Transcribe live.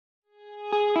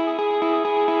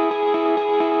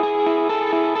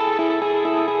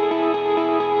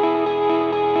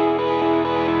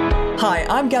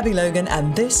I'm Gabby Logan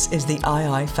and this is the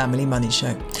II Family Money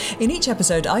Show. In each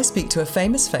episode, I speak to a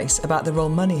famous face about the role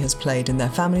money has played in their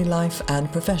family life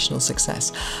and professional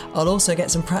success. I'll also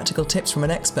get some practical tips from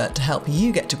an expert to help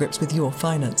you get to grips with your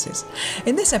finances.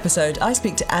 In this episode, I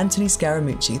speak to Anthony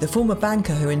Scaramucci, the former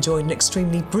banker who enjoyed an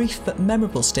extremely brief but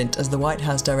memorable stint as the White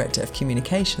House Director of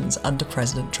Communications under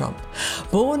President Trump.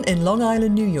 Born in Long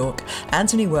Island, New York,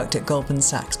 Anthony worked at Goldman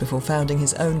Sachs before founding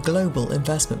his own global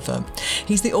investment firm.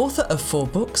 He's the author of 4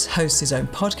 books, hosts his own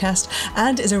podcast,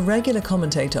 and is a regular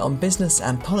commentator on business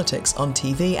and politics on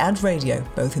TV and radio,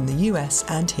 both in the US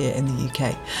and here in the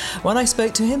UK. When I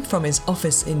spoke to him from his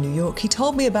office in New York, he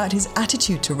told me about his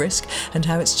attitude to risk and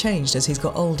how it's changed as he's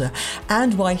got older,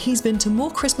 and why he's been to more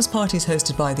Christmas parties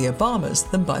hosted by the Obamas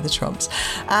than by the Trumps,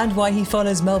 and why he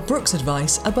follows Mel Brooks'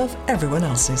 advice above everyone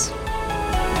else's.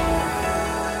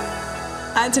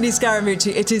 Anthony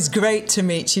Scaramucci, it is great to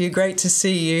meet you, great to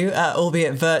see you,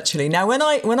 albeit virtually. Now, when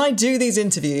I do these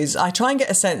interviews, I try and get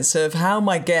a sense of how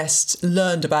my guests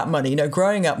learned about money. You know,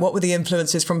 growing up, what were the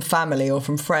influences from family or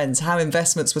from friends, how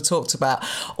investments were talked about.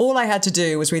 All I had to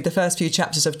do was read the first few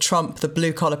chapters of Trump, the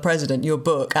Blue Collar President, your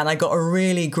book, and I got a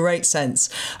really great sense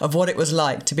of what it was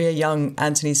like to be a young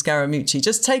Anthony Scaramucci.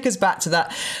 Just take us back to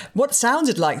that, what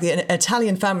sounded like an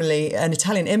Italian family, an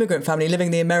Italian immigrant family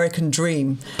living the American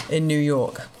dream in New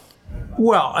York.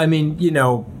 Well, I mean, you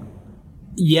know,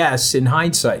 yes, in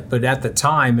hindsight, but at the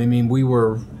time, I mean,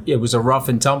 it was a rough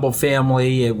and tumble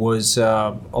family. It was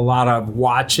a lot of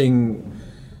watching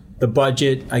the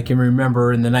budget. I can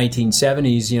remember in the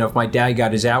 1970s, you know, if my dad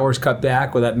got his hours cut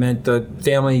back, well, that meant the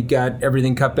family got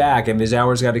everything cut back and his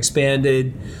hours got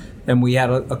expanded. And we had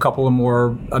a couple of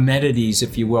more amenities,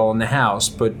 if you will, in the house.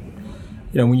 But,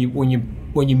 you know,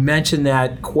 when you mention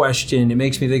that question, it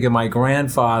makes me think of my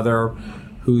grandfather,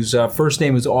 whose first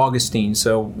name was Augustine.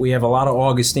 So we have a lot of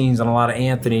Augustines and a lot of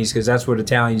Anthonys because that's what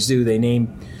Italians do. They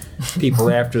name people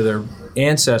after their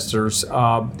ancestors.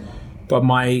 But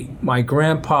my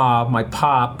grandpa, my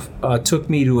pop, took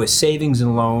me to a savings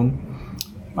and loan.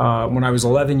 When I was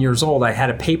 11 years old, I had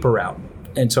a paper route.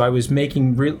 And so I was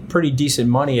making pretty decent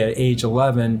money at age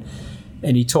 11.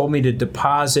 And he told me to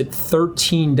deposit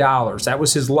 $13. That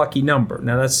was his lucky number.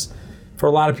 Now that's, for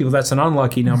a lot of people, that's an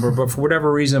unlucky number, but for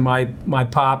whatever reason, my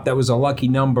pop, that was a lucky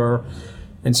number.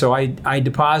 And so I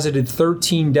deposited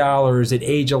 $13 at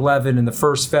age 11 in the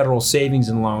first federal savings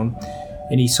and loan.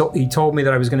 And he told me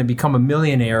that I was going to become a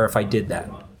millionaire if I did that.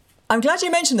 I'm glad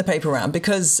you mentioned the paper round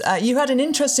because you had an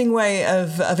interesting way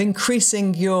of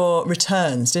increasing your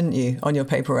returns, didn't you, on your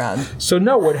paper round? So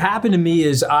no, what happened to me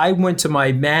is I went to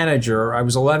my manager. I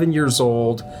was 11 years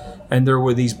old. And there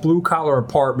were these blue-collar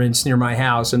apartments near my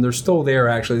house, and they're still there,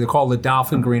 actually. They're called the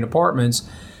Dolphin Green Apartments.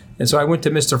 And so I went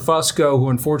to Mr. Fusco, who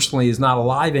unfortunately is not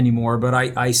alive anymore, but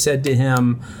I said to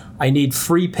him, I need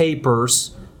free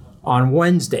papers on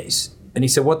Wednesdays. And he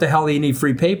said, what the hell do you need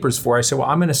free papers for? I said, well,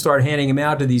 I'm going to start handing them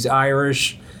out to these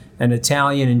Irish and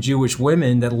Italian and Jewish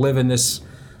women that live in this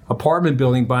apartment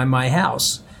building by my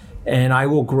house. And I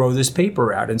will grow this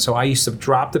paper out. And so I used to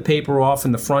drop the paper off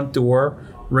in the front door,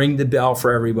 ring the bell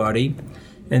for everybody.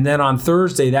 And then on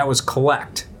Thursday, that was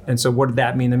collect. And so what did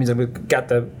that mean? That means I got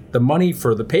the money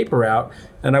for the paper out,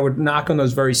 and I would knock on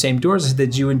those very same doors. I said,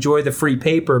 did you enjoy the free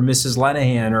paper, Mrs.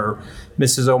 Lenahan or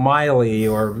Mrs. O'Malley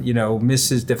or, you know,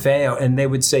 Mrs. DeFeo? And they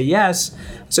would say yes.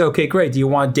 So, okay, great. Do you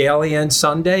want daily and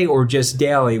Sunday or just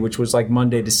daily, which was like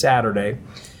Monday to Saturday?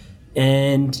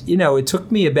 And, you know, it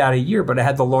took me about a year, but I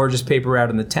had the largest paper out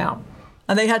in the town.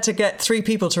 And they had to get 3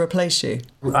 people to replace you.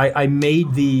 I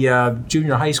made the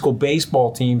junior high school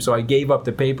baseball team, so I gave up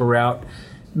the paper route.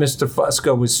 Mr.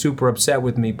 Fusco was super upset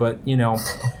with me, but, you know,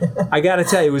 I got to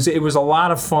tell you, it was a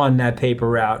lot of fun, that paper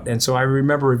route. And so I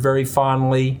remember it very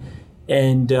fondly.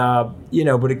 And, you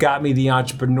know, but it got me the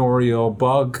entrepreneurial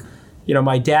bug. You know,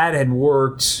 my dad had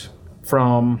worked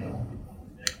from,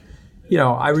 you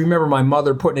know, I remember my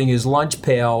mother putting his lunch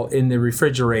pail in the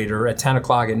refrigerator at 10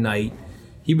 o'clock at night.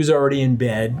 He was already in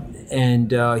bed,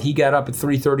 and he got up at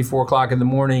 3:30, 4 o'clock in the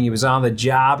morning. He was on the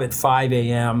job at 5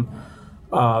 a.m.,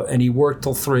 and he worked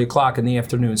till 3 o'clock in the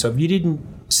afternoon. So if you didn't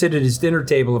sit at his dinner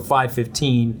table at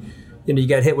 5:15, you know, you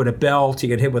got hit with a belt, you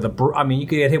got hit with you could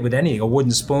get hit with anything, a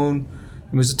wooden spoon.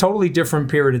 It was a totally different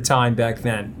period of time back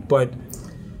then. But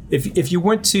if you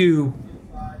went to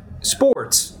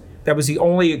sports, that was the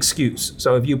only excuse.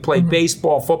 So if you played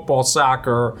baseball, football,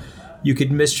 soccer, you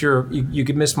could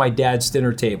miss my dad's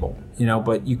dinner table, you know,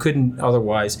 but you couldn't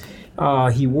otherwise.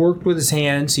 He worked with his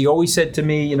hands. He always said to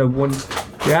me, you know, when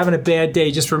you're having a bad day,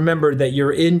 just remember that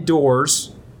you're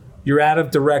indoors, you're out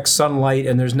of direct sunlight,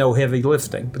 and there's no heavy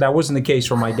lifting. But that wasn't the case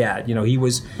for my dad. You know, he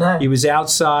was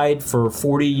outside for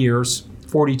 40 years,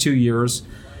 42 years,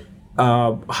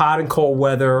 hot and cold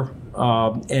weather,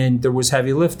 and there was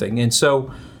heavy lifting. And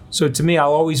so to me,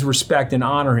 I'll always respect and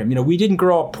honor him. We didn't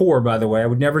grow up poor, by the way. I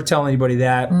would never tell anybody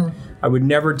that. I would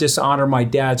never dishonor my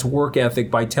dad's work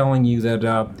ethic by telling you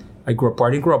that I grew up poor.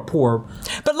 I didn't grow up poor.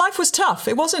 But life was tough.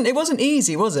 It wasn't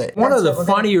easy, was it? One of the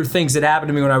funnier things that happened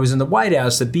to me when I was in the White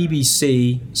House, the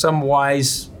BBC, some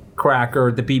wise cracker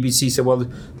at the BBC said, well,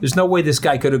 there's no way this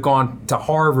guy could have gone to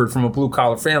Harvard from a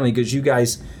blue-collar family because you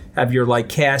guys have your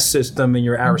caste system and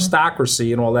your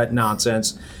aristocracy and all that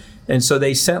nonsense. And so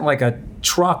they sent a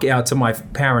truck out to my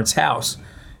parents' house.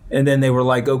 And then they were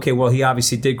like, okay, well, he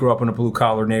obviously did grow up in a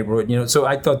blue-collar neighborhood. So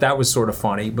I thought that was sort of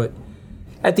funny. But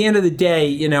at the end of the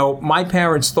day, my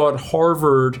parents thought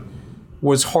Harvard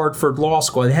was Hartford Law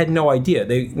School. I had no idea.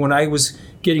 When I was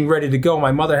getting ready to go,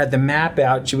 my mother had the map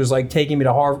out. She was taking me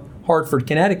to Hartford,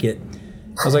 Connecticut.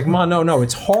 I was like, Mom, no,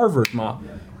 it's Harvard, Mom.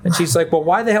 And she's like, well,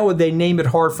 why the hell would they name it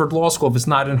Hartford Law School if it's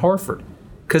not in Hartford?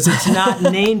 Because it's not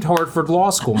named Hartford Law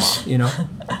School,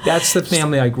 Mom. That's the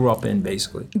family I grew up in,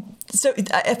 basically. So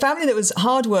a family that was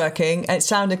hardworking, it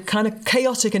sounded kind of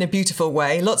chaotic in a beautiful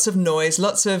way, lots of noise,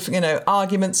 lots of,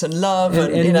 arguments and love.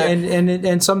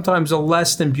 And sometimes a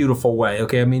less than beautiful way,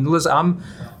 okay? I mean, listen,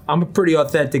 I'm a pretty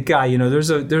authentic guy. There's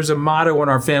a motto in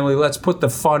our family, let's put the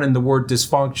fun in the word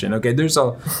dysfunction, okay? There's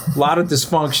a lot of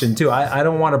dysfunction, too. I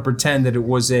don't want to pretend that it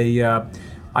was a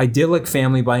idyllic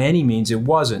family by any means. It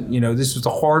wasn't. This was a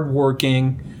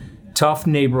hardworking, tough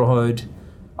neighborhood.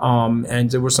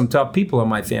 And there were some tough people in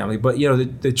my family. But,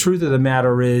 the truth of the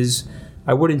matter is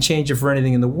I wouldn't change it for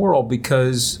anything in the world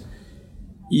because,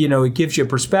 it gives you a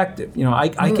perspective.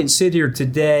 I can sit here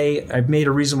today. I've made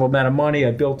a reasonable amount of money.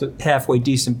 I built a halfway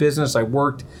decent business. I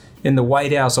worked in the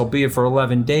White House, albeit for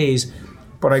 11 days.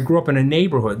 But I grew up in a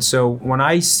neighborhood. So when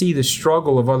I see the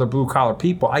struggle of other blue-collar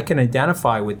people, I can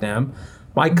identify with them.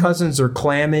 My cousins are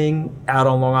clamming out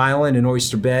on Long Island in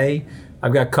Oyster Bay.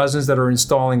 I've got cousins that are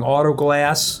installing auto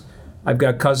glass. I've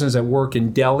got cousins that work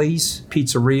in delis,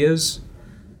 pizzerias.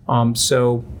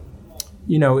 So,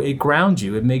 it grounds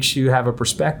you. It makes you have a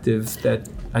perspective that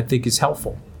I think is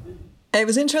helpful. It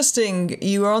was interesting.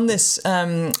 You were on this,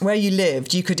 where you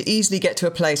lived, you could easily get to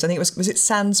a place, I think was it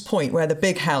Sands Point, where the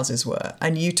big houses were?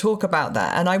 And you talk about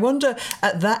that. And I wonder,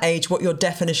 at that age, what your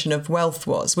definition of wealth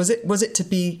was. Was it to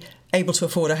be able to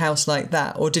afford a house like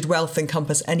that, or did wealth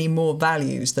encompass any more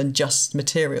values than just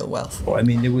material wealth? Well, I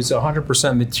mean, there was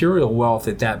 100% material wealth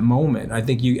at that moment. I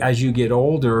think as you get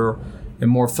older and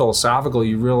more philosophical,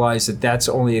 you realize that that's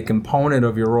only a component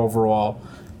of your overall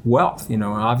wealth.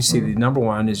 Obviously the number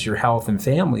one is your health and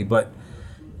family, but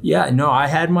I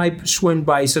had my Schwinn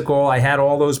bicycle. I had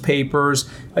all those papers.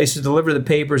 I used to deliver the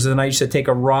papers, and then I used to take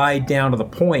a ride down to the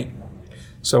Point.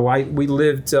 So we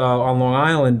lived on Long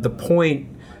Island. The Point,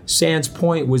 Sands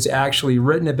Point, was actually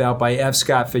written about by F.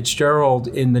 Scott Fitzgerald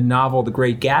in the novel The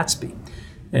Great Gatsby.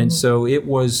 And so it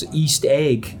was East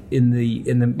Egg in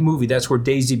the movie. That's where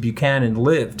Daisy Buchanan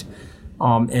lived.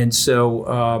 And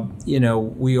so,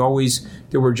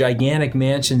 there were gigantic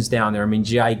mansions down there. I mean,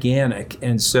 gigantic.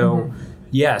 And so,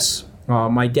 yes,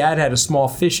 my dad had a small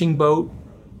fishing boat,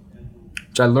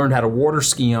 which I learned how to water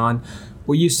ski on.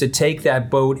 We used to take that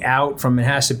boat out from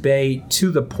Manhasset Bay to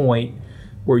the Point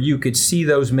where you could see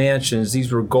those mansions.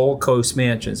 These were Gold Coast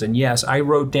mansions. And yes, I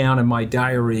wrote down in my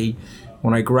diary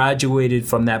when I graduated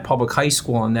from that public high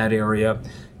school in that area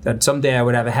that someday I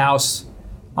would have a house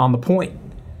on the Point.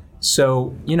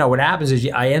 So, what happens is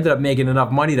I ended up making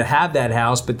enough money to have that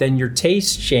house, but then your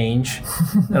tastes change,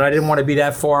 and I didn't want to be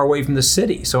that far away from the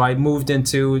city. So I moved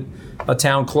into a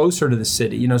town closer to the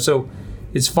city. So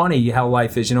it's funny how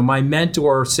life is. My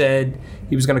mentor said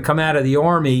he was going to come out of the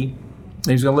Army, and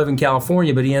he was going to live in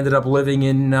California, but he ended up living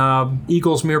in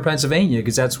Eaglesmere, Pennsylvania,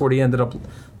 because that's what he ended up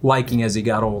liking as he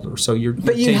got older. So you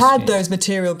had those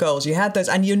material goals. You had those,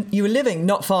 and you were living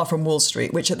not far from Wall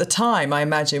Street, which at the time, I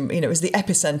imagine, it was the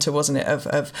epicenter, wasn't it,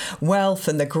 of wealth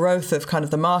and the growth of kind of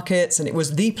the markets, and it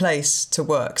was the place to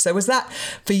work. So was that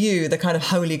for you the kind of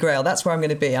holy grail? That's where I'm going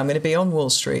to be. I'm going to be on Wall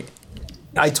Street.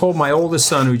 I told my oldest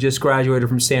son, who just graduated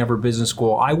from Stanford Business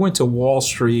School, I went to Wall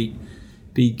Street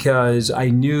because I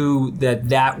knew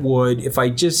that would, if I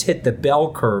just hit the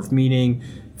bell curve, meaning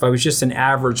if I was just an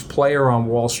average player on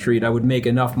Wall Street, I would make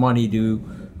enough money to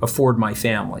afford my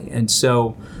family. And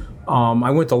so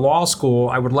I went to law school.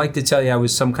 I would like to tell you I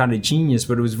was some kind of genius,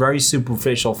 but it was very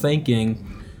superficial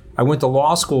thinking. I went to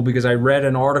law school because I read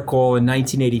an article in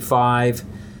 1985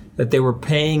 that they were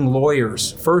paying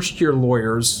lawyers, first-year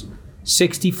lawyers,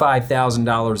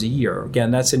 $65,000 a year.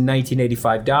 Again, that's in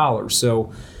 1985 dollars.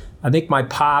 So I think my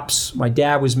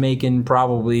dad was making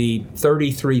probably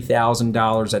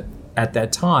 $33,000 at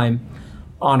that time.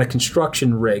 on a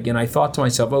construction rig. And I thought to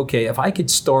myself, okay, if I could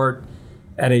start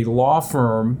at a law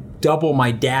firm, double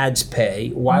my dad's pay,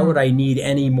 why would I need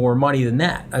any more money than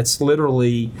that? That's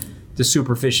literally the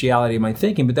superficiality of my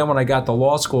thinking. But then when I got to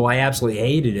law school, I absolutely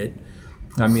hated it.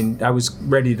 I mean, I was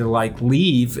ready to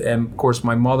leave. And of course,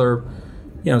 my mother,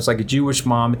 it's like a Jewish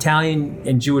mom. Italian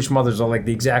and Jewish mothers are like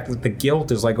the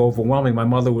guilt is overwhelming. My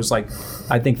mother was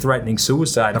I think threatening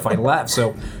suicide if I left.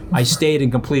 So I stayed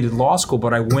and completed law school,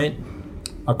 but I went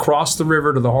across the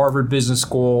river to the Harvard Business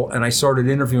School and I started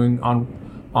interviewing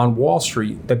on Wall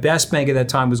Street. The best bank at that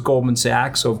time was Goldman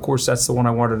Sachs. So of course, that's the one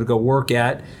I wanted to go work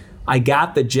at. I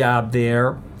got the job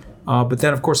there, but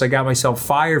then of course I got myself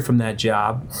fired from that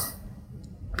job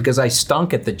because I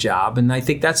stunk at the job. And I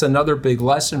think that's another big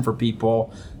lesson for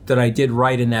people that I did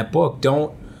write in that book.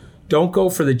 Don't go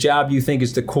for the job you think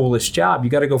is the coolest job. You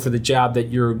got to go for the job that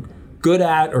you're good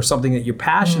at or something that you're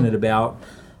passionate about.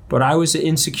 But I was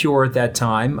insecure at that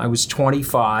time. I was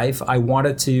 25. I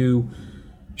wanted to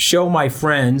show my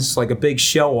friends, like a big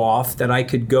show off, that I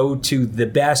could go to the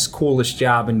best, coolest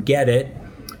job and get it.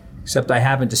 Except I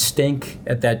happened to stink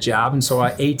at that job. And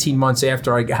so 18 months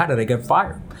after I got it, I got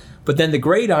fired. But then the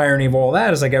great irony of all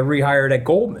that is I got rehired at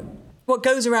Goldman. What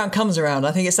goes around comes around.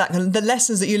 I think it's that the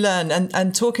lessons that you learn,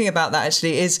 and talking about that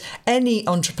actually is any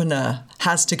entrepreneur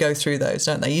has to go through those,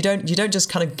 don't they? You don't just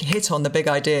kind of hit on the big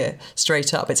idea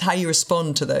straight up. It's how you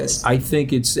respond to those. I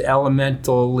think it's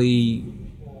elementally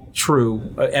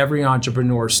true. Every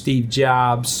entrepreneur, Steve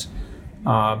Jobs,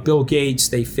 Bill Gates,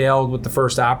 they failed with the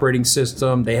first operating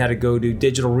system. They had to go do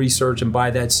digital research and buy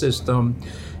that system.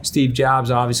 Steve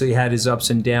Jobs obviously had his ups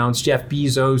and downs. Jeff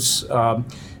Bezos,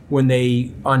 when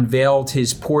they unveiled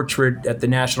his portrait at the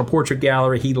National Portrait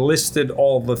Gallery, he listed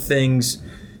all the things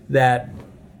that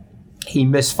he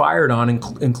misfired on,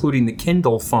 including the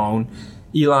Kindle phone.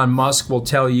 Elon Musk will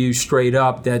tell you straight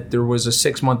up that there was a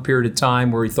 6-month period of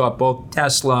time where he thought both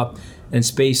Tesla and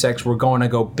SpaceX were going to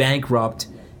go bankrupt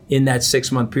in that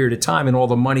 6-month period of time, and all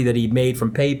the money that he made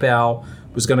from PayPal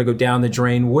was going to go down the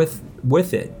drain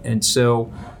with it. And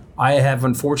so I have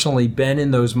unfortunately been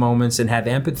in those moments and have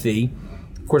empathy.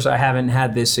 Of course, I haven't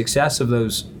had the success of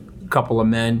those couple of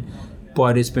men,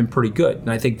 but it's been pretty good.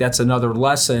 And I think that's another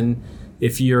lesson.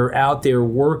 If you're out there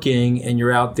working and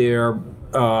you're out there,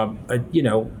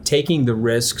 taking the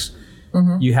risks,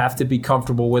 you have to be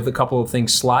comfortable with a couple of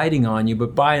things sliding on you.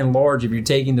 But by and large, if you're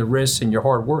taking the risks and you're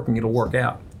hardworking, it'll work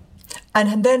out.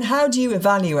 And then how do you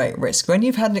evaluate risk? When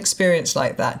you've had an experience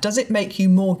like that, does it make you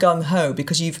more gung-ho?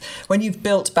 Because when you've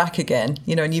built back again,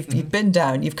 and you've been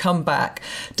down, you've come back,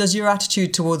 does your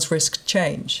attitude towards risk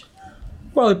change?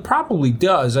 Well, it probably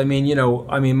does.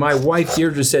 My wife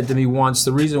Deirdre said to me once,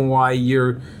 the reason why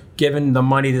you're giving the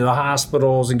money to the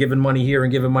hospitals and giving money here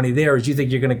and giving money there is you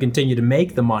think you're going to continue to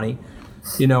make the money.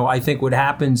 I think what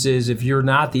happens is if you're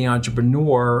not the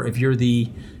entrepreneur, if you're the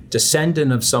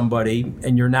descendant of somebody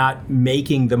and you're not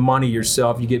making the money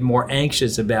yourself, you get more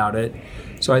anxious about it.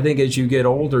 So I think as you get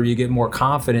older, you get more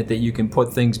confident that you can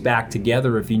put things back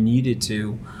together if you needed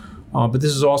to. But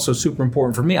this is also super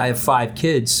important for me. I have 5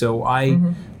 kids, so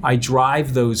I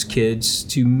drive those kids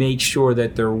to make sure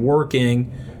that they're working,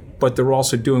 but they're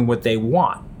also doing what they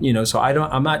want. So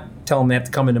I'm not telling them they have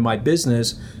to come into my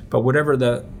business, but whatever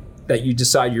that you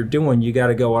decide you're doing, you got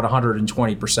to go at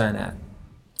 120% at.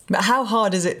 But how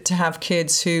hard is it to have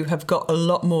kids who have got a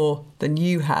lot more than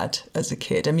you had as a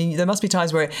kid? There must be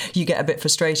times where you get a bit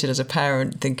frustrated as a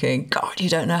parent thinking, God, you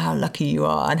don't know how lucky you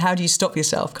are. And how do you stop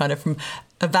yourself kind of from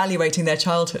evaluating their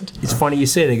childhood? It's funny you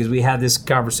say that because we had this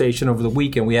conversation over the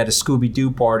weekend. We had a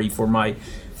Scooby-Doo party for my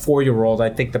 4-year-old. I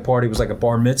think the party was like a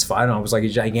bar mitzvah. I don't know. It was like a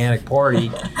gigantic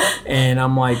party. And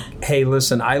I'm like, hey,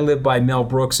 listen, I live by Mel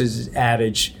Brooks's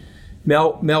adage.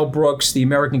 Mel Brooks, the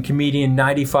American comedian,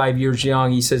 95 years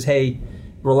young, he says, hey,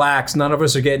 relax, none of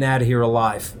us are getting out of here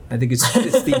alive. I think it's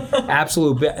the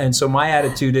absolute best. And so my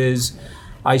attitude is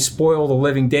I spoil the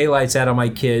living daylights out of my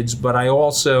kids, but I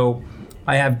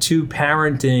have 2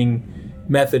 parenting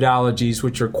methodologies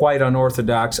which are quite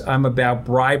unorthodox. I'm about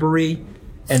bribery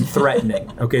and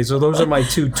threatening. Okay, so those are my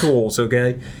 2 tools,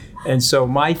 okay? And so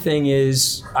my thing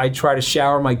is I try to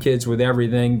shower my kids with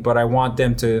everything, but I want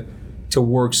them to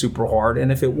work super hard,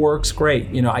 and if it works, great.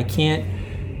 I can't.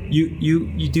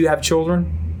 You do have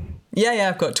children? Yeah,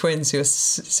 I've got twins who are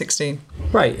 16.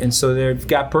 Right, and so they've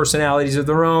got personalities of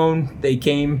their own. They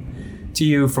came to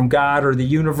you from God or the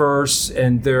universe,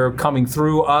 and they're coming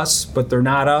through us, but they're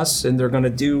not us, and they're going to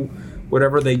do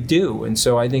whatever they do. And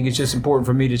so I think it's just important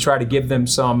for me to try to give them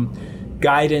some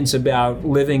guidance about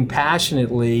living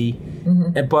passionately,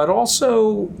 but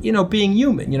also, being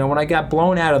human. When I got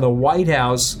blown out of the White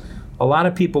House a lot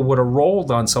of people would have rolled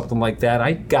on something like that.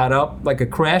 I got up like a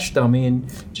crash dummy and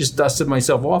just dusted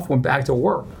myself off, went back to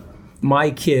work. My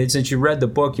kids, since you read the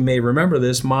book, you may remember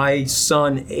this, my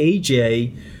son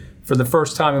AJ, for the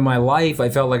first time in my life, I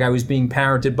felt like I was being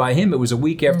parented by him. It was a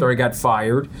week after I got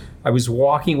fired. I was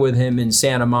walking with him in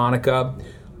Santa Monica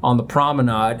on the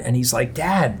promenade, and he's like,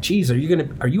 Dad, geez, are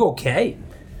you okay?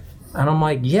 And I'm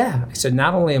like, yeah. I said,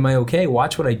 not only am I okay,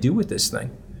 watch what I do with this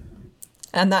thing.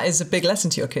 And that is a big lesson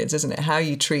to your kids, isn't it? How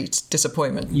you treat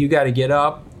disappointment. You got to get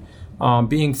up.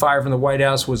 Being fired from the White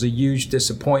House was a huge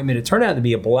disappointment. It turned out to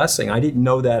be a blessing. I didn't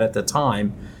know that at the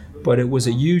time, but it was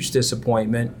a huge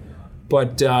disappointment.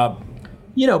 But,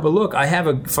 but look, I have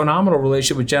a phenomenal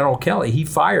relationship with General Kelly. He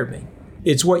fired me.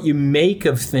 It's what you make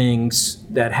of things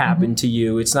that happen to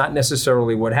you. It's not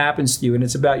necessarily what happens to you, and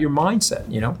it's about your mindset,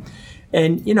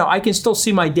 And, I can still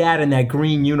see my dad in that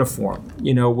green uniform,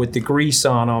 with the grease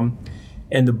on him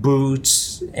and the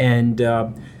boots. And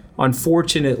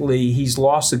unfortunately, he's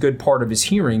lost a good part of his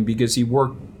hearing because he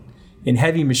worked in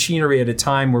heavy machinery at a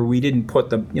time where we didn't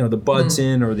put the buds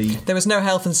in or the... There was no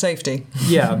health and safety.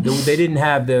 Yeah, they didn't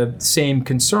have the same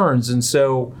concerns. And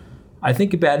so I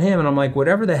think about him and I'm like,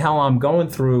 whatever the hell I'm going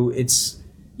through, it's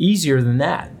easier than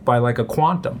that by like a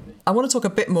quantum. I want to talk a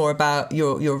bit more about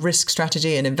your risk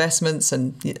strategy and investments,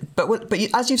 but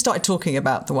as you've started talking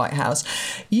about the White House,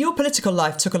 your political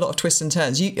life took a lot of twists and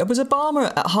turns. Was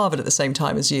Obama at Harvard at the same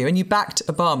time as you, and you backed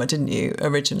Obama, didn't you,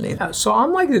 originally? Yeah, so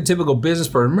I'm like the typical business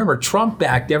person. Remember, Trump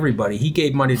backed everybody. He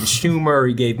gave money to Schumer.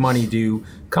 He gave money to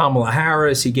Kamala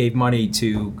Harris. He gave money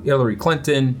to Hillary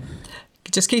Clinton.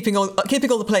 Just keeping all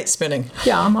the plates spinning.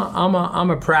 Yeah, I'm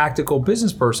a practical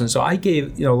business person. So I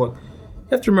gave look.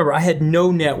 You have to remember, I had no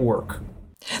network.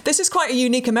 This is quite a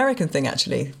unique American thing,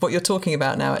 actually, what you're talking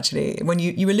about now, actually. When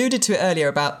you alluded to it earlier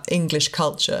about English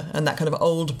culture and that kind of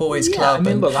old boys club. I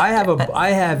mean, look, I have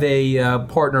a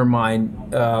partner of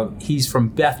mine. He's from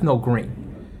Bethnal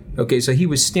Green. Okay, so he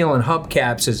was stealing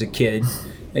hubcaps as a kid,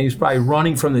 and he was probably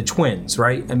running from the Twins,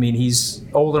 right? I mean, he's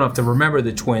old enough to remember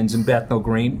the Twins in Bethnal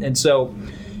Green. And so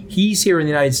he's here in the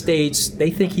United States.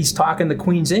 They think he's talking the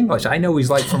Queen's English. I know he's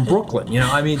like from Brooklyn.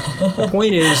 I mean, the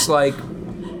point is, like,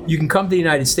 you can come to the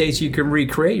United States, you can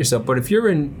recreate yourself. But if you're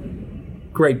in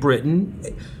Great Britain,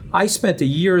 I spent a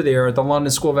year there at the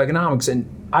London School of Economics,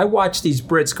 and I watched these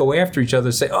Brits go after each other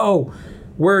and say, oh,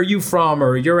 where are you from?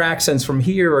 Or your accent's from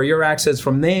here, or your accent's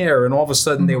from there. And all of a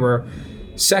sudden they were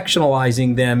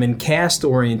sectionalizing them and caste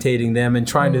orientating them and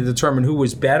trying to determine who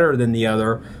was better than the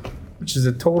other, which is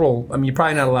a total, I mean, you're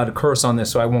probably not allowed to curse on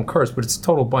this, so I won't curse, but it's a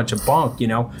total bunch of bunk,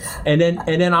 And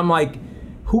then I'm like,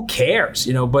 who cares,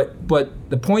 But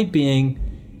the point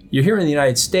being, you're here in the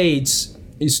United States,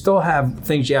 you still have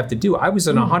things you have to do. I was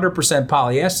in 100%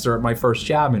 polyester at my first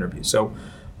job interview. So,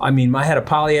 I mean, I had a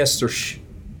polyester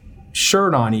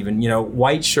shirt on even,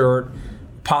 white shirt,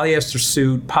 polyester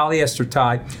suit, polyester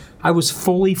tie. I was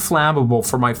fully flammable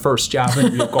for my first job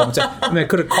interview. I mean, I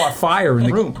could have caught fire in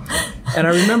the room. And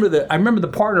I remember the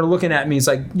partner looking at me. He's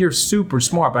like, "You're super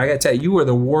smart, but I got to tell you, you were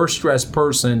the worst dressed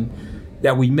person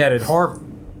that we met at Harvard."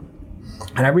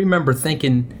 And I remember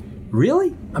thinking,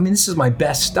 "Really? I mean, this is my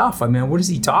best stuff. I mean, what is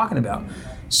he talking about?"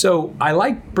 So I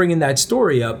like bringing that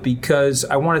story up because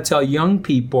I want to tell young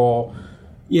people,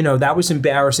 that was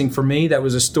embarrassing for me. That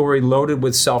was a story loaded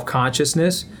with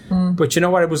self-consciousness. But you know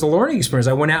what? It was a learning experience.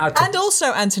 I went out And also,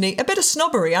 Anthony, a bit of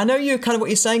snobbery. I know what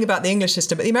you're saying about the English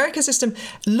system, but the American system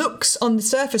looks on the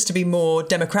surface to be more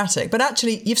democratic. But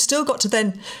actually, you've still got to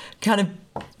then kind of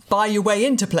buy your way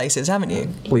into places, haven't you?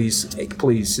 Please.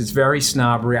 It's very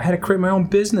snobbery. I had to create my own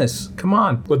business. Come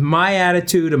on. With my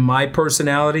attitude and my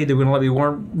personality, they're going to let me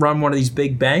run one of these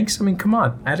big banks? I mean, come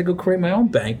on. I had to go create my own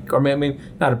bank. Or I mean,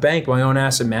 not a bank, my own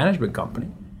asset management company.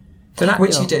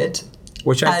 Which you did.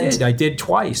 Which I did. I did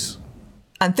twice.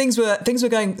 And things were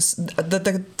going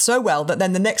so well that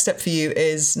then the next step for you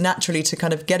is naturally to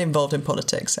kind of get involved in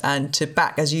politics and to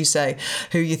back, as you say,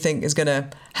 who you think is going to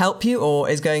help you or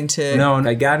is going to... No, and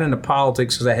I got into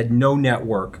politics because I had no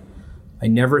network. I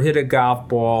never hit a golf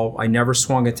ball. I never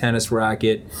swung a tennis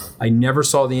racket. I never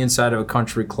saw the inside of a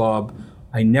country club.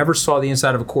 I never saw the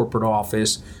inside of a corporate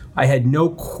office. I had no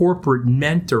corporate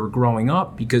mentor growing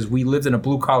up because we lived in a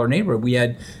blue-collar neighborhood. We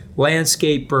had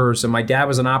landscapers, and my dad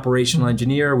was an operational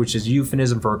engineer, which is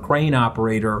euphemism for a crane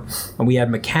operator, and we had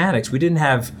mechanics. We didn't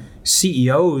have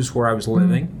CEOs where I was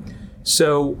living.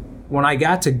 So when I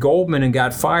got to Goldman and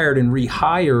got fired and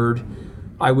rehired,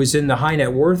 I was in the high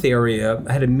net worth area.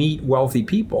 I had to meet wealthy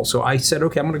people. So I said,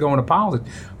 okay, I'm going to go into politics.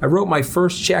 I wrote my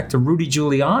first check to Rudy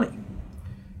Giuliani.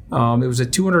 It was a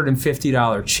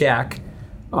 $250 check.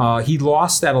 He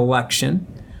lost that election.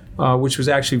 which was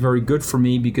actually very good for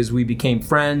me because we became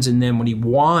friends. And then when he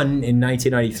won in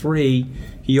 1993,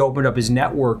 he opened up his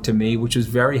network to me, which was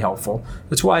very helpful.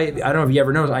 That's why, I don't know if you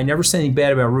ever noticed, I never say anything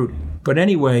bad about Rudy. But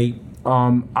anyway,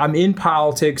 I'm in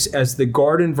politics as the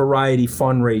garden variety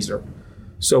fundraiser.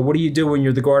 So what do you do when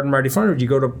you're the garden variety fundraiser?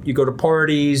 You go to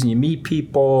parties and you meet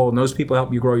people, and those people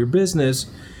help you grow your business.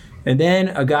 And then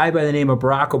a guy by the name of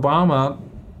Barack Obama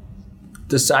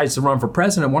decides to run for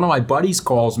president. One of my buddies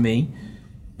calls me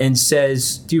and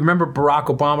says, "Do you remember Barack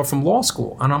Obama from law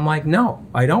school?" And I'm like, "No,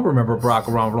 I don't remember Barack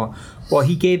Obama from law." Well,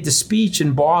 he gave the speech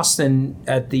in Boston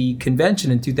at the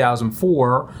convention in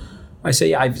 2004. I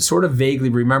say, "Yeah, I sort of vaguely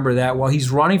remember that." Well,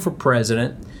 he's running for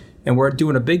president, and we're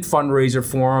doing a big fundraiser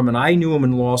for him, and I knew him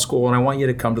in law school, and I want you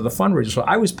to come to the fundraiser. So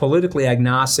I was politically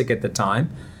agnostic at the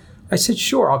time. I said,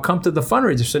 "Sure, I'll come to the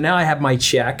fundraiser." So now I have my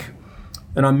check,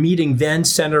 and I'm meeting then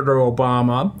Senator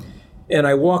Obama. And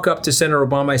I walk up to Senator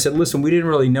Obama. I said, "Listen, we didn't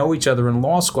really know each other in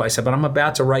law school." I said, "But I'm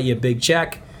about to write you a big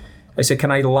check." I said,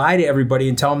 "Can I lie to everybody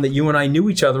and tell them that you and I knew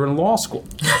each other in law school?"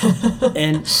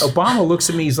 And Obama looks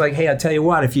at me. He's like, "Hey, I'll tell you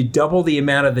what. If you double the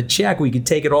amount of the check, we could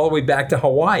take it all the way back to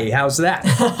Hawaii. How's that?"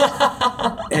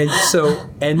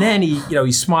 and then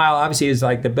he smiled. Obviously, it's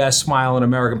like the best smile in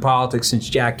American politics since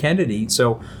Jack Kennedy.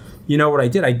 So, you know what I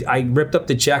did? I ripped up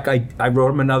the check. I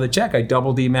wrote him another check. I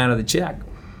doubled the amount of the check.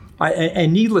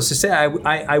 And needless to say,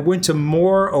 I went to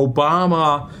more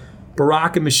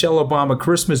Barack and Michelle Obama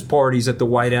Christmas parties at the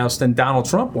White House than Donald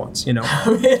Trump once,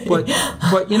 Really?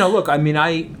 But look, I mean,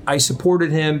 I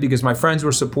supported him because my friends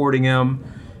were supporting him.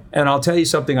 And I'll tell you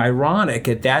something ironic.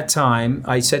 At that time,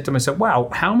 I said to myself, wow,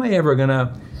 how am I ever going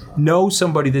to know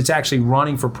somebody that's actually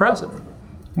running for president?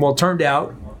 Well, it turned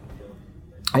out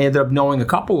I ended up knowing a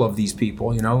couple of these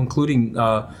people, including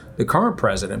the current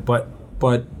president. But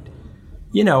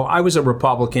I was a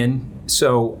Republican,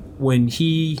 so when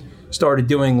he started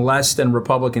doing less than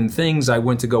Republican things, I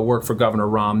went to go work for Governor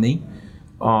Romney,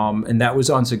 and that was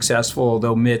unsuccessful,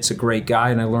 although Mitt's a great guy,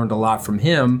 and I learned a lot from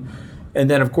him. And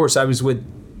then, of course, I was with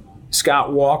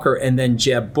Scott Walker and then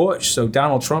Jeb Bush, so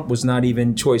Donald Trump was not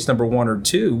even choice number 1 or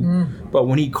 2. But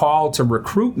when he called to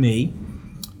recruit me,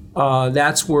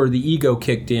 that's where the ego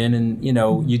kicked in, and,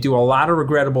 you do a lot of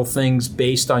regrettable things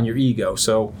based on your ego.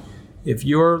 So if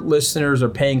your listeners are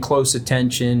paying close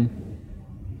attention,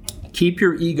 keep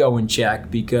your ego in check,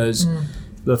 because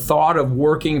the thought of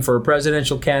working for a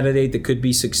presidential candidate that could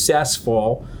be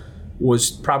successful was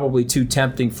probably too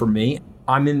tempting for me.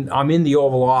 I'm in the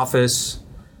Oval Office.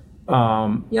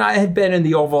 I had been in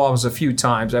the Oval Office a few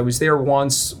times. I was there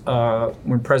once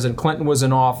when President Clinton was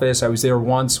in office. I was there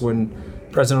once when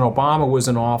President Obama was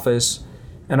in office.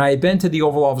 And I had been to the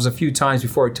Oval Office a few times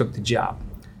before I took the job.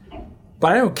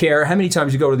 But I don't care how many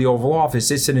times you go to the Oval Office.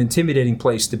 It's an intimidating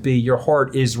place to be. Your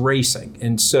heart is racing.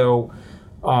 And so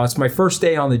it's my first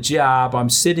day on the job. I'm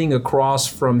sitting across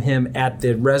from him at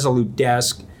the Resolute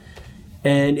desk.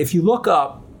 And if you look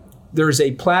up, there's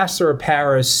a plaster of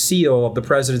Paris seal of the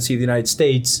presidency of the United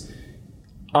States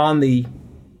on the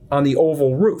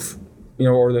Oval roof,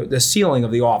 or the ceiling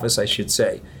of the office, I should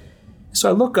say. So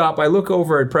I look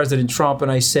over at President Trump,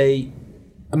 and I say,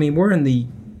 we're in the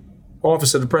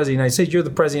office of the President of the United States. You're the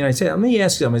President of the United States. Let me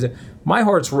ask you something. I said, my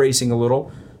heart's racing a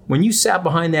little. When you sat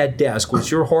behind that desk,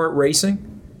 was your heart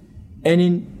racing?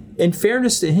 And in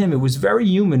fairness to him, it was very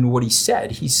human what he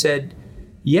said. He said,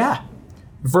 yeah.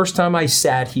 The first time I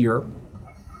sat here,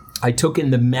 I took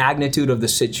in the magnitude of the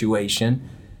situation,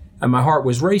 and my heart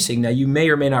was racing. Now, you may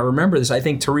or may not remember this. I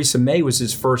think Theresa May was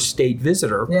his first state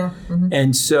visitor. Yeah. Mm-hmm.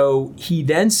 And so he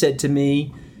then said to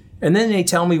me, and then they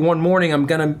tell me one morning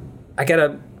I got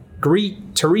to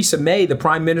greet Theresa May, the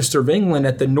Prime Minister of England,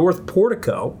 at the North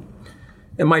Portico.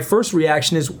 And my first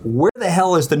reaction is, where the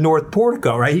hell is the North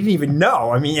Portico, right? He didn't even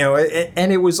know.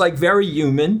 And it was like very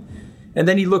human. And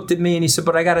then he looked at me and he said,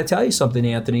 but I got to tell you something,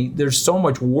 Anthony. There's so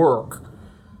much work.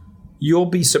 You'll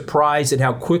be surprised at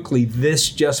how quickly this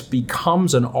just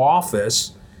becomes an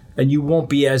office, and you won't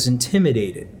be as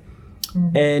intimidated.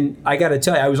 Mm-hmm. And I got to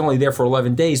tell you, I was only there for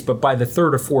 11 days, but by the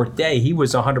 3rd or 4th day, he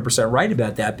was 100% right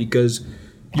about that, because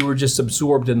you were just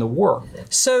absorbed in the work.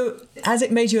 So has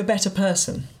it made you a better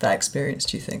person, that experience,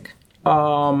 do you think?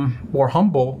 More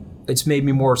humble. It's made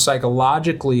me more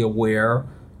psychologically aware.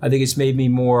 I think it's made me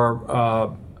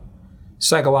more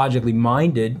psychologically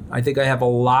minded. I think I have a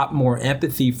lot more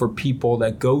empathy for people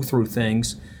that go through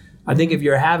things. I think if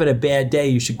you're having a bad day,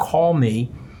 you should call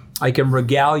me. I can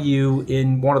regale you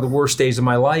in one of the worst days of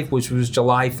my life, which was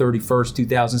July 31st,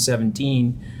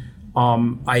 2017.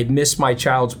 I had missed my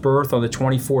child's birth on the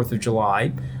 24th of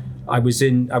July. I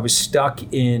was stuck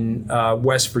in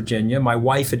West Virginia. My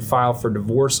wife had filed for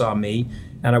divorce on me,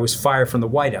 and I was fired from the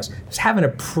White House. I was having a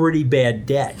pretty bad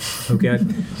day, okay?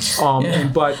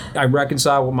 But I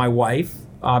reconciled with my wife.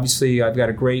 Obviously, I've got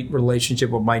a great relationship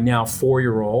with my now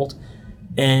 4-year-old,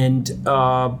 and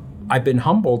I've been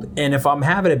humbled. And if I'm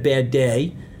having a bad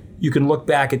day, you can look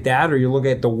back at that, or you look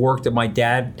at the work that my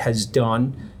dad has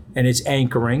done, and it's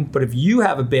anchoring. But if you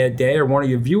have a bad day, or one of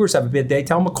your viewers have a bad day,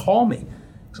 tell them to call me,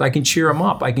 so I can cheer them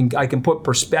up. I can put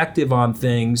perspective on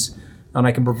things, and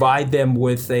I can provide them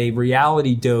with a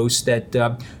reality dose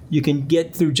that you can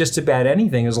get through just about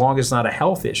anything as long as it's not a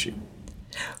health issue.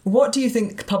 What do you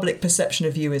think public perception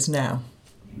of you is now?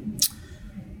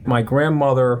 My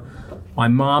grandmother, my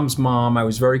mom's mom, I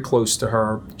was very close to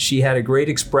her. She had a great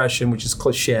expression, which is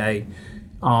cliche,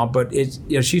 but she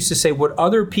used to say, what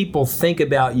other people think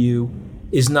about you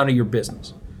is none of your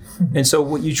business. And so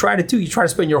what you try to do, you try to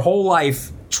spend your whole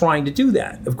life trying to do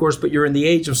that, of course, but you're in the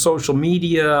age of social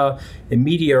media and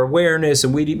media awareness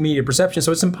and media perception,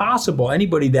 so it's impossible.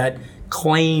 Anybody that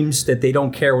claims that they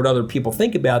don't care what other people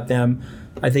think about them,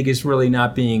 I think is really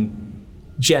not being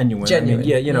genuine. I mean,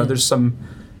 there's some,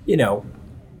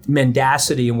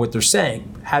 mendacity in what they're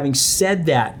saying. Having said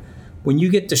that, when you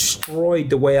get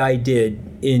destroyed the way I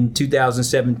did in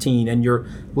 2017, and you're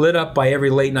lit up by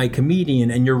every late night comedian,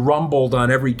 and you're rumbled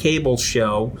on every cable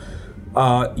show,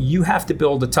 you have to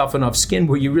build a tough enough skin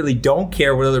where you really don't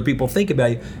care what other people think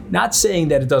about you. Not saying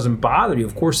that it doesn't bother you,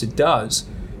 of course it does,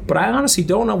 but I honestly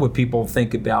don't know what people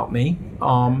think about me.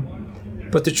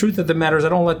 But the truth of the matter is I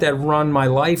don't let that run my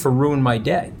life or ruin my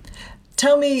day.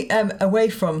 Tell me, away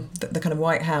from the kind of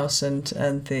White House and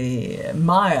the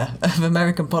mire of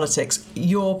American politics,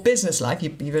 your business life,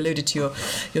 you've alluded to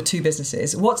your 2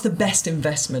 businesses. What's the best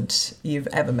investment you've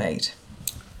ever made?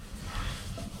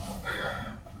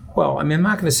 Well, I mean, I'm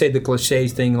not going to say the cliche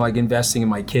thing like investing in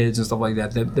my kids and stuff like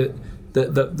that.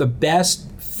 The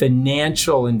best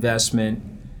financial investment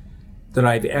that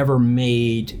I've ever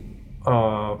made,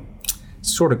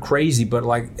 sort of crazy, but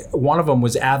like one of them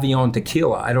was Avion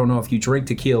Tequila. I don't know if you drink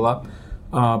tequila,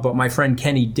 but my friend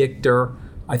Kenny Dichter,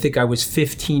 I think I was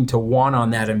 15-1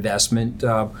 on that investment.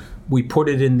 We put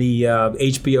it in the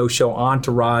HBO show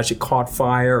Entourage. It caught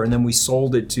fire, and then we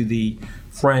sold it to the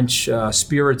French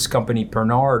spirits company,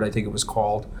 Pernod, I think it was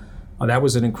called. That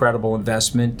was an incredible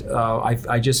investment.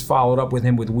 I just followed up with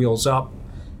him with Wheels Up.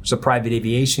 It's a private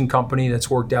aviation company that's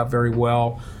worked out very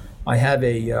well. I have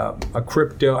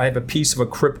a piece of a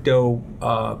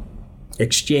crypto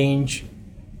exchange,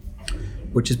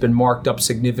 which has been marked up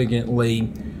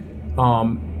significantly.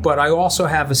 But I also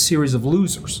have a series of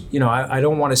losers. I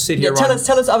don't want to sit here. Tell us.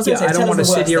 I was going to say. I don't want to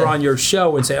sit here on your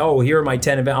show and say, "Oh, here are my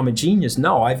 10 I'm a genius."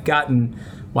 No, I've gotten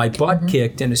my butt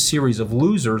kicked in a series of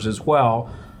losers as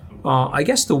well. I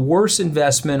guess the worst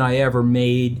investment I ever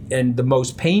made, and the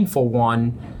most painful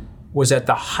one, was at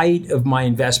the height of my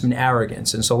investment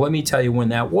arrogance. And so let me tell you when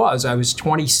that was. I was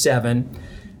 27,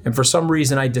 and for some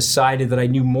reason I decided that I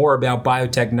knew more about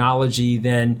biotechnology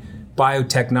than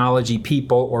biotechnology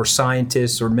people or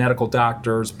scientists or medical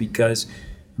doctors, because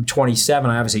I'm 27,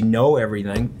 I obviously know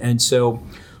everything. And so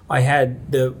I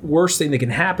had the worst thing that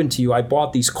can happen to you. I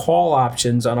bought these call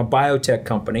options on a biotech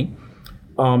company,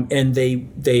 and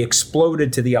they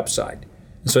exploded to the upside.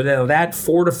 So now that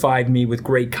fortified me with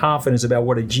great confidence about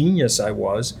what a genius I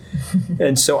was.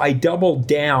 And so I doubled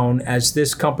down as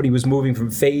this company was moving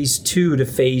from phase 2 to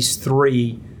phase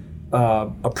 3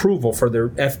 approval for their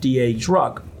FDA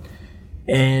drug.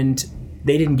 And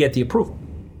they didn't get the approval.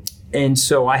 And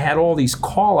so I had all these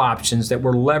call options that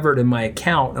were levered in my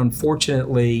account.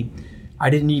 Unfortunately,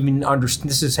 I didn't even understand.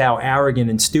 This is how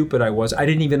arrogant and stupid I was. I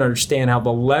didn't even understand how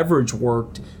the leverage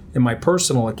worked in my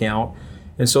personal account.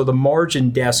 And so the margin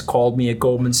desk called me at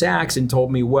Goldman Sachs and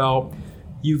told me, well,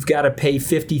 you've got to pay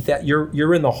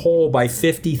you're in the hole by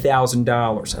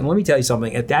 $50,000. And let me tell you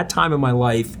something. At that time in my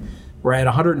life, where I had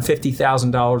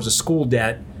 $150,000 of school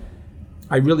debt,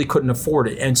 I really couldn't afford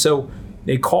it. And so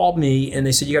they called me and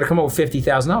they said, you got to come up with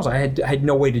 $50,000. I had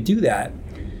no way to do that.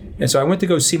 And so I went to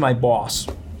go see my boss,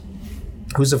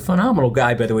 who's a phenomenal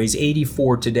guy, by the way. He's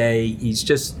 84 today. He's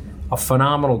just a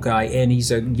phenomenal guy, and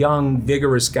he's a young,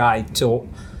 vigorous guy till,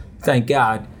 thank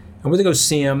God. I went to go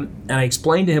see him, and I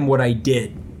explained to him what I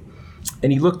did.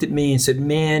 And he looked at me and said,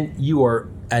 man, you are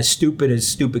as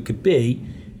stupid could be,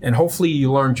 and hopefully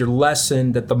you learned your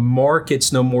lesson that the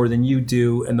markets know more than you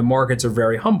do, and the markets are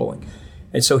very humbling.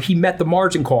 And so he met the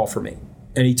margin call for me,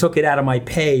 and he took it out of my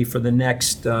pay for the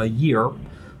next year.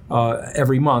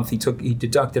 Every month he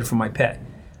deducted it from my pay.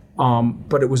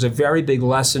 But it was a very big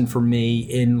lesson for me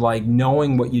in like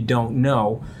knowing what you don't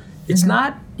know. It's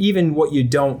not even what you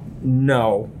don't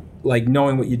know, like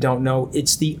knowing what you don't know.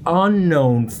 It's the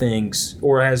unknown things,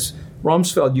 or as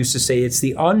Rumsfeld used to say, it's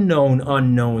the unknown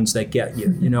unknowns that get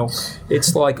you.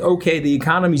 It's like, okay, the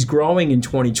economy's growing in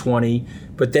 2020,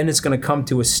 but then it's going to come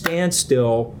to a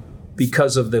standstill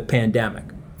because of the pandemic.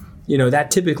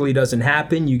 That typically doesn't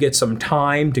happen. You get some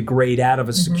time to grade out of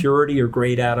a security or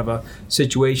grade out of a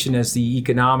situation as the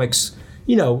economics,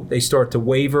 they start to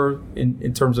waver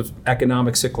in terms of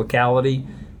economic cyclicality.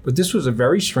 But this was a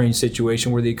very strange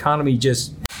situation where the economy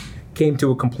just came to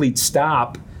a complete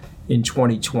stop in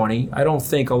 2020. I don't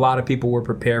think a lot of people were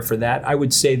prepared for that. I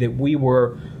would say that we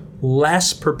were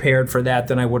less prepared for that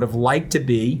than I would have liked to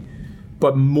be,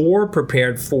 but more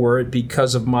prepared for it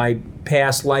because of my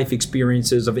past life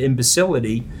experiences of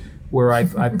imbecility, where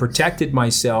I've protected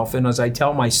myself. And as I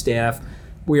tell my staff,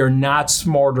 we are not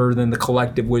smarter than the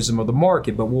collective wisdom of the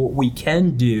market, but what we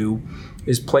can do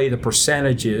is play the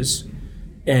percentages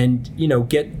and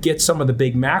get some of the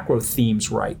big macro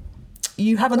themes right.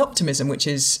 You have an optimism which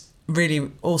is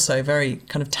really also very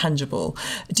kind of tangible.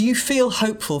 Do you feel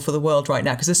hopeful for the world right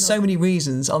now? Because there's so many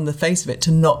reasons on the face of it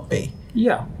to not be.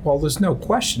 Yeah, well, there's no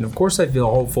question. Of course I feel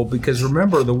hopeful, because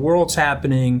remember, the world's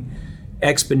happening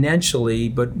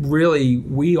exponentially, but really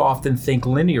we often think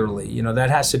linearly. That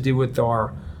has to do with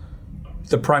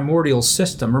the primordial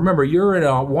system. Remember, you're in a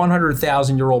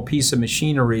 100,000-year-old piece of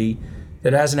machinery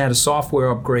that hasn't had a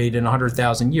software upgrade in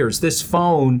 100,000 years. This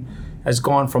phone has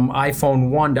gone from iPhone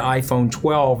 1 to iPhone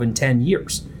 12 in 10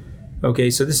 years. Okay,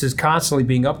 so this is constantly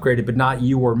being upgraded, but not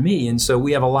you or me. And so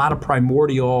we have a lot of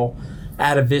primordial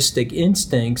atavistic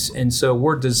instincts, and so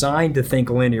we're designed to think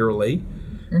linearly,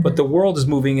 but the world is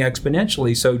moving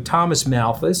exponentially. So Thomas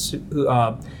Malthus,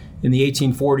 in the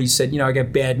 1840s said, I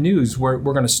got bad news. We're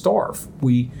going to starve.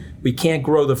 We can't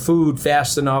grow the food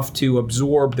fast enough to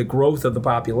absorb the growth of the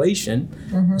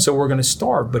population, so we're going to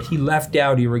starve. But he left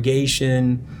out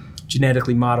irrigation,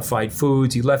 genetically modified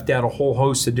foods. He left out a whole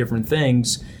host of different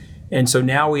things. And so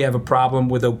now we have a problem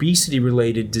with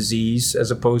obesity-related disease as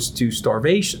opposed to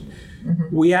starvation.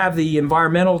 We have the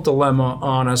environmental dilemma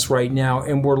on us right now,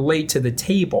 and we're late to the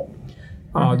table.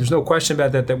 There's no question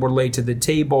about that we're late to the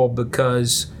table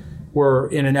because we're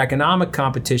in an economic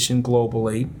competition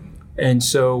globally. And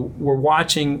so we're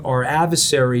watching our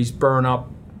adversaries burn up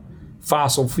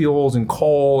fossil fuels and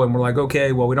coal, and we're like,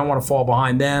 okay, well, we don't want to fall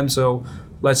behind them, so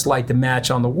let's light the match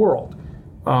on the world.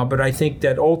 But I think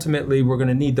that ultimately we're going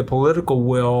to need the political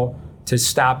will to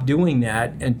stop doing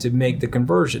that and to make the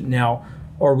conversion. Now,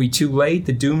 are we too late?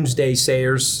 The doomsday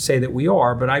sayers say that we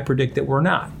are, but I predict that we're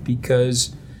not,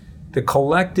 because the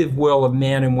collective will of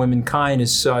man and womankind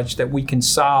is such that we can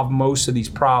solve most of these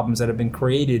problems that have been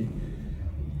created.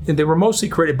 And they were mostly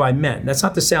created by men. That's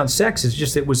not to sound sexist, it's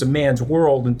just it was a man's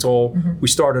world until we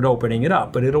started opening it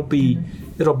up. But it'll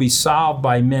be solved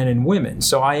by men and women.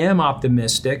 So I am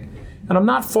optimistic, and I'm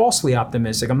not falsely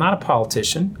optimistic. I'm not a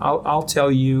politician. I'll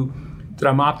tell you that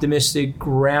I'm optimistic,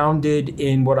 grounded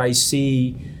in what I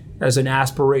see as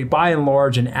by and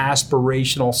large, an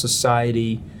aspirational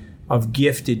society of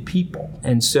gifted people.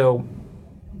 And so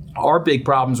our big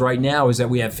problems right now is that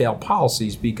we have failed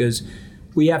policies, because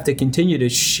we have to continue to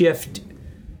shift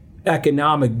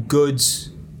economic goods,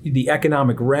 the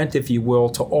economic rent, if you will,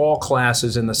 to all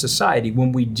classes in the society.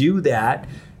 When we do that,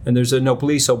 and there's a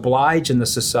noblesse oblige in the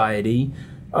society,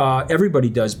 everybody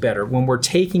does better. When we're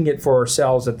taking it for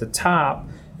ourselves at the top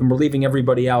and we're leaving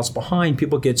everybody else behind,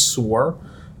 people get sore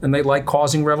and they like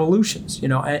causing revolutions,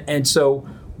 and so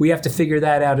we have to figure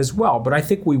that out as well. But I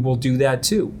think we will do that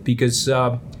too, because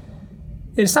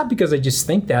it's not because I just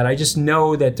think that. I just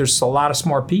know that there's a lot of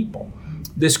smart people.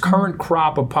 This current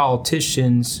crop of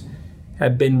politicians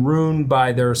have been ruined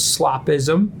by their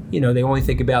slopism. They only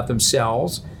think about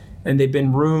themselves. And they've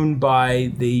been ruined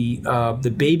by the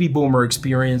baby boomer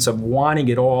experience of wanting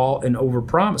it all and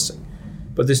overpromising.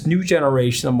 But this new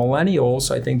generation of millennials,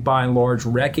 I think by and large,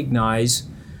 recognize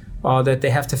that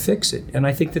they have to fix it. And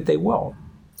I think that they will.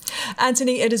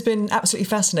 Anthony, it has been absolutely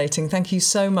fascinating. Thank you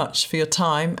so much for your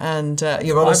time and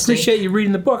your honesty. I appreciate you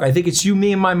reading the book. I think it's you,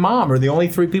 me, and my mom are the only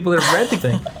three people that have read the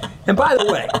thing. And by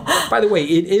the way,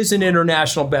 it is an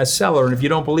international bestseller. And if you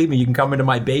don't believe me, you can come into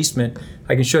my basement.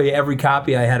 I can show you every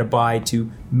copy I had to buy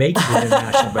to make it an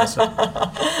international bestseller.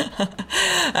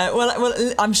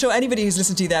 Well, I'm sure anybody who's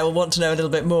listened to you there will want to know a little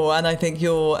bit more. And I think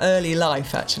your early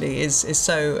life actually is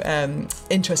so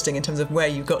interesting in terms of where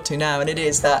you got to now. And it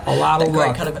is that a lot of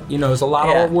luck. Kind of, there's a lot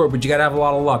of hard work, but you got to have a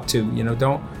lot of luck too.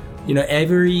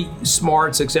 Every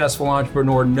smart, successful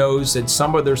entrepreneur knows that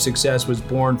some of their success was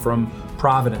born from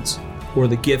providence or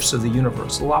the gifts of the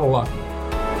universe. A lot of luck.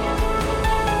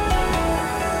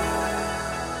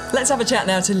 Let's have a chat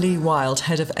now to Lee Wild,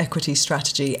 Head of Equity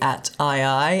Strategy at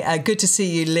II. Good to see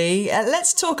you, Lee.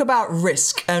 Let's talk about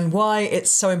risk and why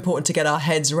it's so important to get our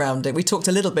heads around it. We talked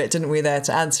a little bit, didn't we, there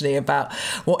to Anthony about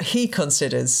what he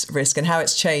considers risk and how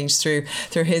it's changed through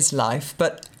his life.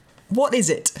 But what is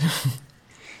it?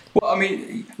 Well, I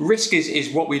mean, risk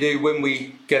is what we do when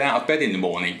we get out of bed in the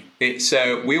morning. It's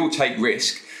we all take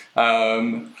risk.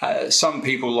 Some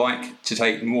people like to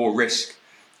take more risk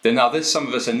than others. Some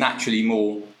of us are naturally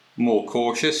more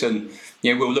cautious, and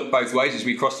we'll look both ways as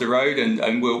we cross the road,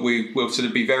 and we'll sort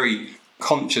of be very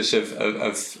conscious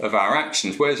of our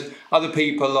actions. Whereas other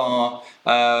people are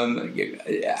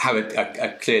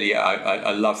have clearly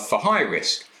a love for high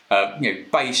risk,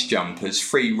 base jumpers,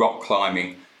 free rock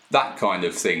climbing, that kind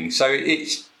of thing. So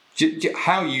it's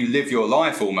how you live your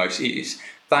life almost.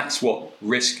 That's what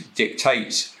risk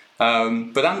dictates.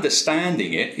 But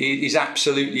understanding it is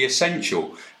absolutely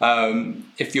essential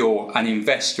if you're an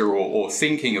investor or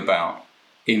thinking about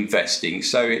investing.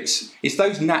 So it's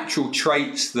those natural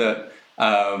traits that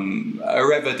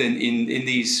are evident in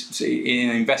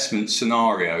an investment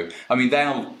scenario. I mean,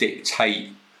 they'll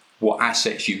dictate what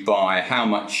assets you buy, how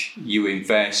much you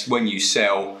invest, when you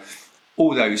sell.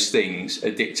 All those things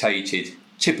are dictated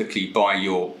typically by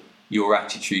your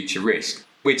attitude to risk.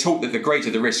 We're taught that the greater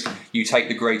the risk you take,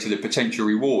 the greater the potential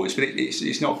rewards, but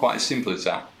it's not quite as simple as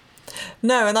that.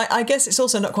 No, and I guess it's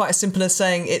also not quite as simple as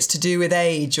saying it's to do with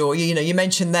age, or, you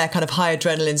mentioned there kind of high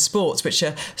adrenaline sports, which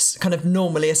are kind of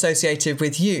normally associated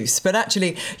with youth. But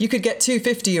actually, you could get two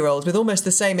 50-year-olds with almost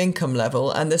the same income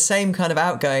level and the same kind of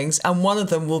outgoings, and one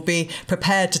of them will be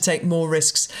prepared to take more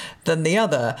risks than the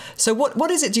other. So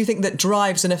what is it, do you think, that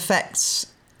drives and affects?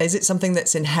 Is it something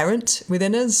that's inherent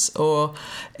within us, or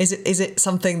is it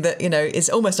something that, is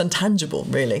almost intangible,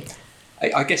 really?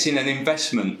 I guess in an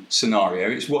investment scenario,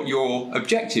 it's what your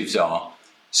objectives are.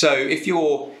 So it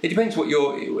depends what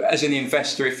as an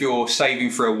investor, if you're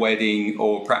saving for a wedding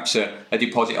or perhaps a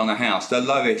deposit on a house, the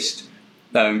lowest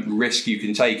risk you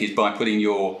can take is by putting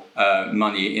your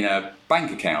money in a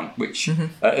bank account, which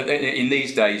in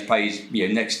these days pays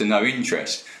next to no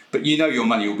interest. But your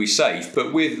money will be safe.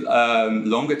 But with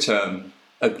longer term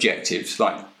objectives,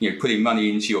 like putting money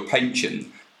into your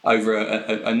pension over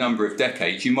a number of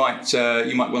decades, you might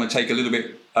want to take a little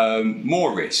bit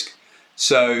more risk.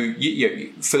 So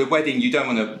for the wedding, you don't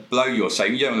want to blow your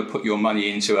savings. You don't want to put your money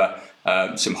into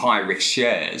some high risk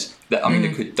shares that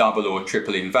that could double or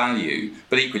triple in value.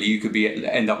 But equally, you could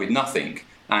end up with nothing,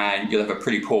 and you'll have a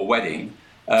pretty poor wedding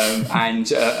and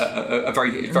a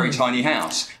very tiny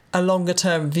house. A longer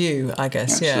term view, I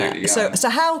guess. Absolutely, yeah. So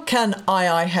how can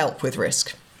II help with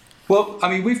risk? Well, I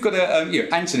mean, we've got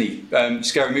Anthony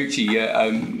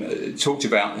Scaramucci talked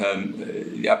about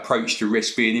the approach to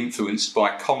risk being influenced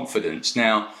by confidence.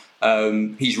 Now,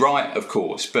 he's right, of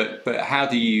course, but how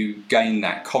do you gain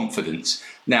that confidence?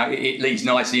 Now, it leads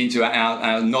nicely into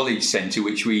our knowledge centre,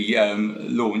 which we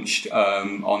launched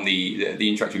on the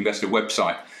Interactive Investor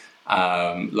website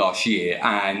last year,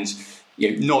 and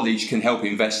knowledge can help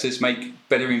investors make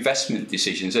better investment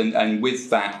decisions, and with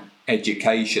that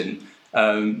education,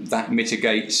 that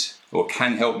mitigates or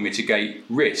can help mitigate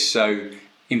risk. So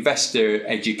investor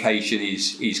education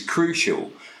is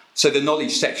crucial. So the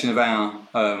knowledge section of our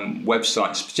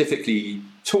website specifically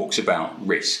talks about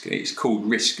risk. It's called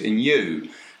Risk and You.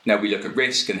 Now we look at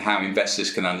risk and how investors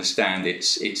can understand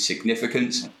its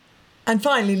significance. And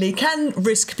finally, Lee, can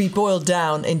risk be boiled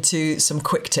down into some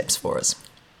quick tips for us?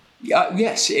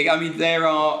 Yes, I mean they're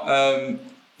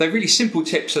really simple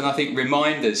tips, and I think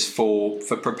reminders for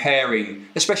preparing,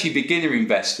 especially beginner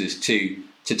investors, to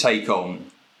take on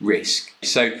risk.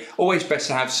 So always best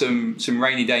to have some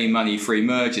rainy day money for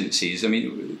emergencies. I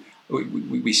mean,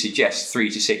 we suggest 3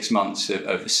 to 6 months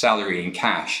of salary in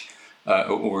cash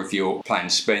or of your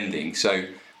planned spending. So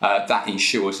that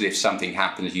ensures that if something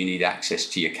happens, you need access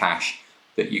to your cash,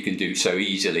 that you can do so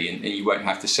easily, and you won't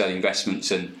have to sell investments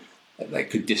and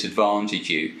that could disadvantage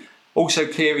you. Also,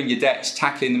 clearing your debts,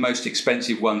 tackling the most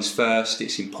expensive ones first.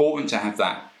 It's important to have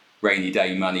that rainy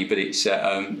day money, but it's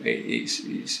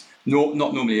not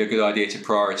normally a good idea to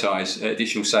prioritise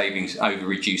additional savings over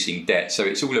reducing debt. So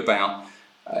it's all about,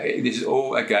 this is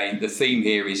all, again, the theme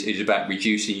here is about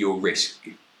reducing your risk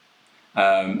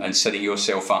and setting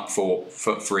yourself up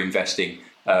for investing.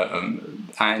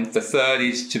 And the third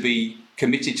is to be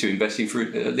committed to investing for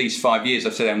at least 5 years.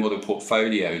 I've said our model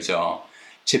portfolios are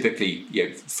typically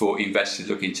for investors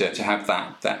looking to have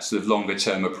that sort of longer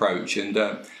term approach. And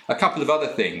a couple of other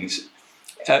things.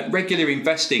 Regular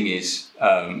investing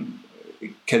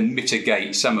can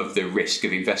mitigate some of the risk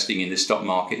of investing in the stock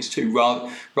markets too,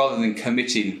 rather than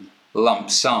committing lump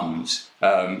sums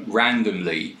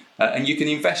randomly. And you can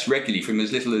invest regularly from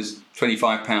as little as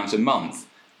 £25 a month.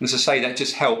 And as I say, that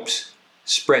just helps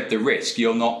spread the risk.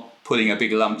 You're not putting a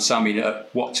big lump sum in at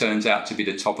what turns out to be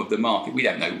the top of the market. We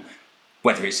don't know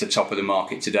whether it's the top of the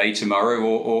market today, tomorrow,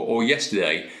 or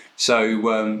yesterday.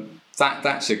 So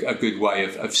that's a good way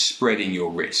of spreading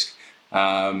your risk.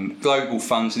 Global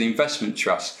funds and investment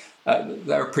trusts,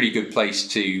 they're a pretty good place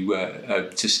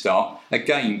to start.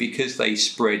 Again, because they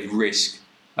spread risk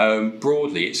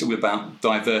broadly, it's all about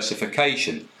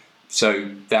diversification. So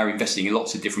they're investing in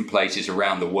lots of different places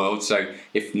around the world. So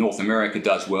if North America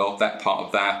does well, that part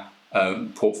of their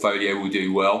portfolio will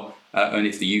do well. And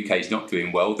if the UK is not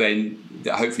doing well, then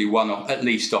hopefully one at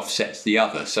least offsets the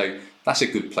other. So that's a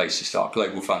good place to start,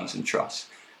 global funds and trusts.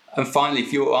 And finally,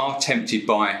 if you are tempted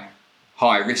by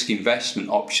high risk investment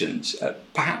options,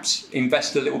 perhaps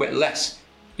invest a little bit less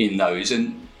in those.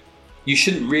 And you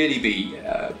shouldn't really be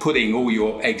putting all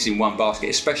your eggs in one basket,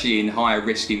 especially in higher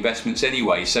risk investments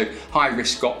anyway. So high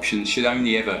risk options should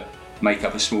only ever make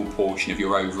up a small portion of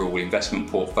your overall investment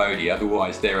portfolio.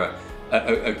 Otherwise, there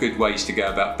are good ways to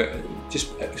go about, but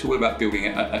just it's all about building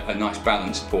a nice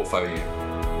balanced portfolio.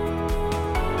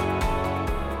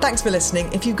 Thanks for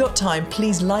listening. If you've got time,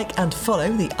 please like and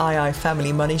follow the II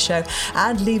Family Money Show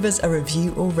and leave us a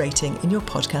review or rating in your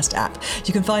podcast app.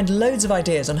 You can find loads of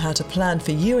ideas on how to plan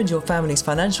for you and your family's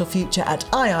financial future at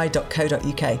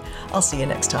ii.co.uk. I'll see you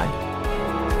next time.